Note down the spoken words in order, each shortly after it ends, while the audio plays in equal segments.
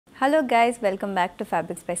Hello guys, welcome back to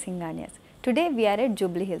Fabrics by Singhanias. Today we are at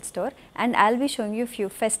Jubilee Hill store and I'll be showing you a few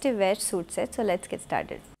festive wear suit sets. So let's get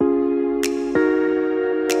started.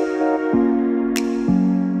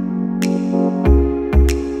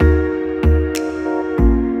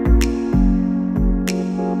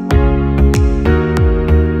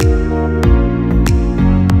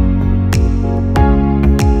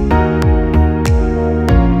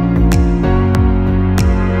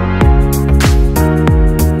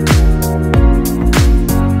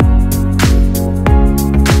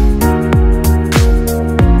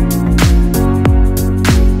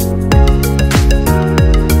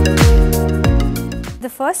 The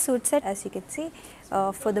first suit set, as you can see,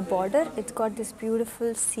 for the border, it's got this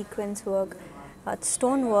beautiful sequence work,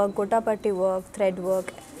 stone work, gotapatti work, thread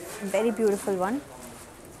work, very beautiful one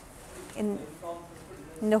in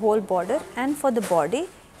the whole border. And for the body,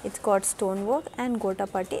 it's got stone work and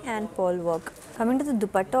gotapatti and pearl work. Coming to the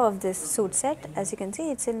dupatta of this suit set, as you can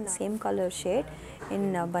see, it's in the same color shade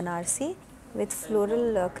in Banarsi with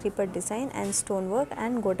floral creeper design and stone work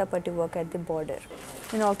and gotapatti work at the border.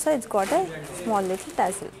 And also it's got a small little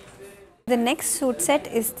tassel. The next suit set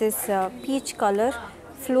is this peach color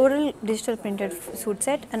floral digital printed suit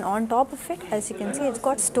set, and on top of it, as you can see, it's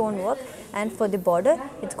got stone work, and for the border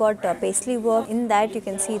it's got paisley work. In that you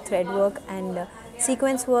can see thread work and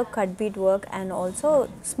sequence work, cut bead work, and also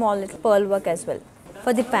small little pearl work as well.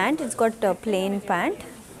 For the pant, it's got a plain pant,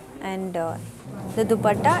 and the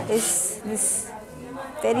dupatta is this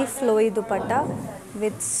very flowy dupatta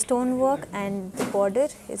with stone work, and the border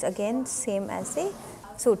is again same as the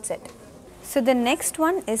suit set. So the next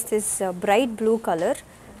one is this bright blue color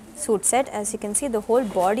suit set. As you can see, the whole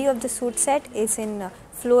body of the suit set is in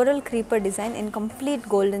floral creeper design in complete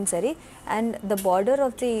golden zari, and the border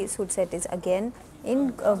of the suit set is again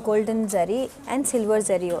in golden zari and silver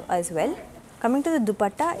zari as well. Coming to the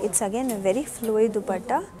dupatta, it's again a very flowy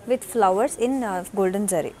dupatta with flowers in golden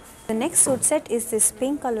zari. The next suit set is this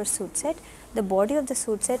pink color suit set. The body of the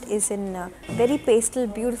suit set is in very pastel,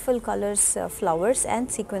 beautiful colors, flowers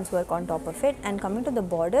and sequence work on top of it. And coming to the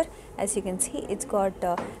border, as you can see, it's got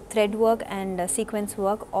thread work and sequence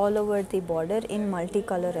work all over the border in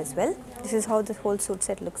multicolor as well. This is how the whole suit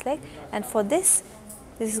set looks like. And for this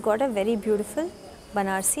has got a very beautiful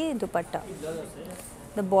Banarsi dupatta.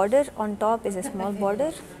 The border on top is a small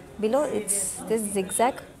border, below it's this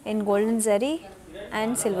zigzag in golden zari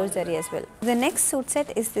and silver zari as well. The next suit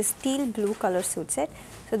set is this teal blue color suit set.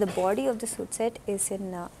 So the body of the suit set is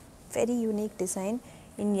in a very unique design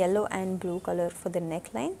in yellow and blue color for the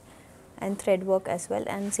neckline, and thread work as well,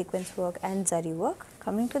 and sequence work and zari work.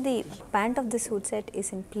 Coming to the pant of the suit set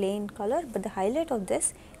is in plain color, but the highlight of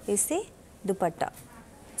this is the dupatta.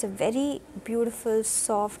 It's a very beautiful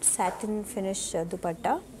soft satin finish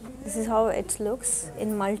dupatta. This is how it looks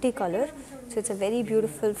in multicolor. So it's a very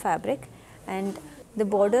beautiful fabric, and the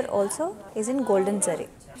border also is in golden zari.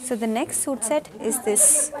 So the next suit set is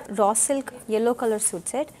this raw silk yellow color suit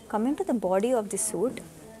set. Coming to the body of the suit,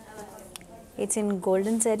 it's in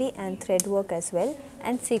golden zari and thread work as well,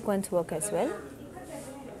 and sequence work as well.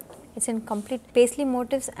 It's in complete paisley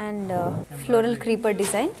motifs and floral creeper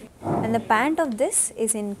design, and the pant of this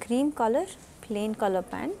is in cream color, plain color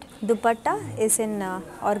pant. Dupatta is in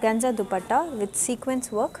organza dupatta with sequence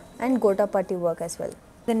work and gotapatti work as well.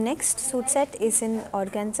 The next suit set is in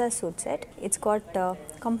organza suit set. It's got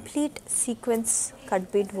complete sequence cut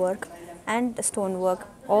bead work and stone work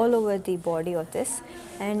all over the body of this,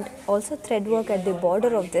 and also thread work at the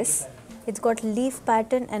border of this. It's got leaf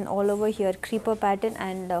pattern and all over here creeper pattern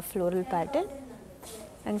and floral pattern.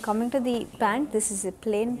 And coming to the pant, this is a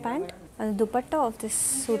plain pant, and the dupatta of this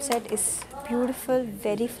suit set is beautiful,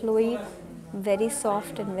 very flowy, very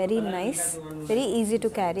soft and very nice, very easy to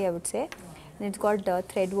carry, I would say. And it's got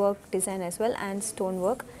thread work design as well and stone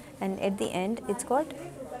work, and at the end it's got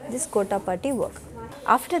this gotapatti work.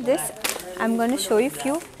 After this, I'm going to show you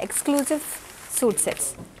few exclusive suit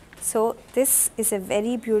sets. So this is a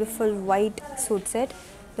very beautiful white suit set.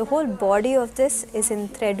 The whole body of this is in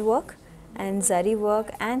thread work and zari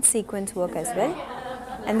work and sequence work as well.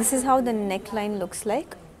 And this is how the neckline looks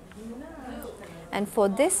like. And for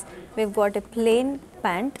this, we've got a plain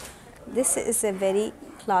pant. This is a very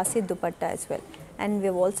classy dupatta as well. And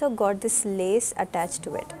we've also got this lace attached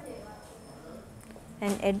to it.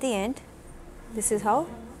 And at the end, this is how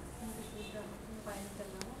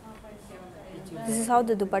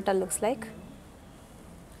the dupatta looks like.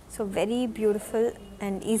 So very beautiful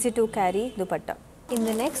and easy to carry dupatta. In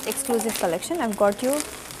the next exclusive collection, I've got you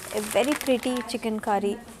a very pretty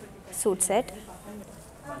chikankari suit set.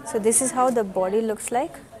 So this is how the body looks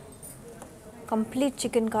like. Complete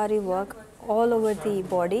chikankari work all over the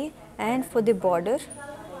body, and for the border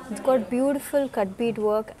it's got beautiful cut bead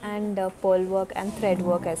work and pearl work and thread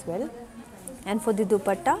work as well. And for the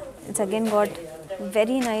dupatta, it's again got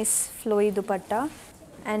very nice flowy dupatta,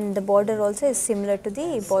 and the border also is similar to the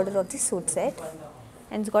border of the suit set,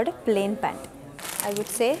 and it's got a plain pant. I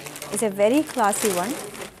would say it's a very classy one.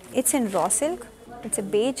 It's in raw silk. It's a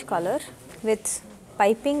beige color with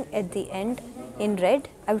piping at the end in red,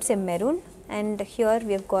 I would say maroon, and here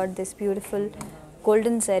we have got this beautiful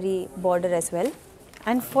golden zari border as well.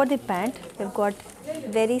 And for the pant, we've got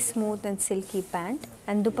very smooth and silky pant,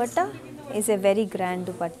 and dupatta is a very grand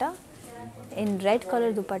dupatta in red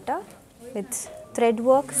color dupatta with thread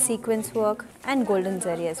work, sequence work and golden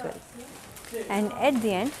zari as well. And at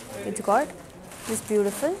the end, it's got this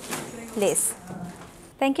beautiful lace.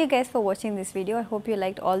 Thank you guys for watching this video. I hope you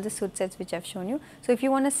liked all the suit sets which I've shown you. So if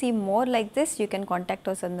you want to see more like this, you can contact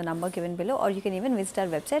us on the number given below, or you can even visit our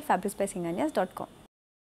website fabricsbysinghanias.com.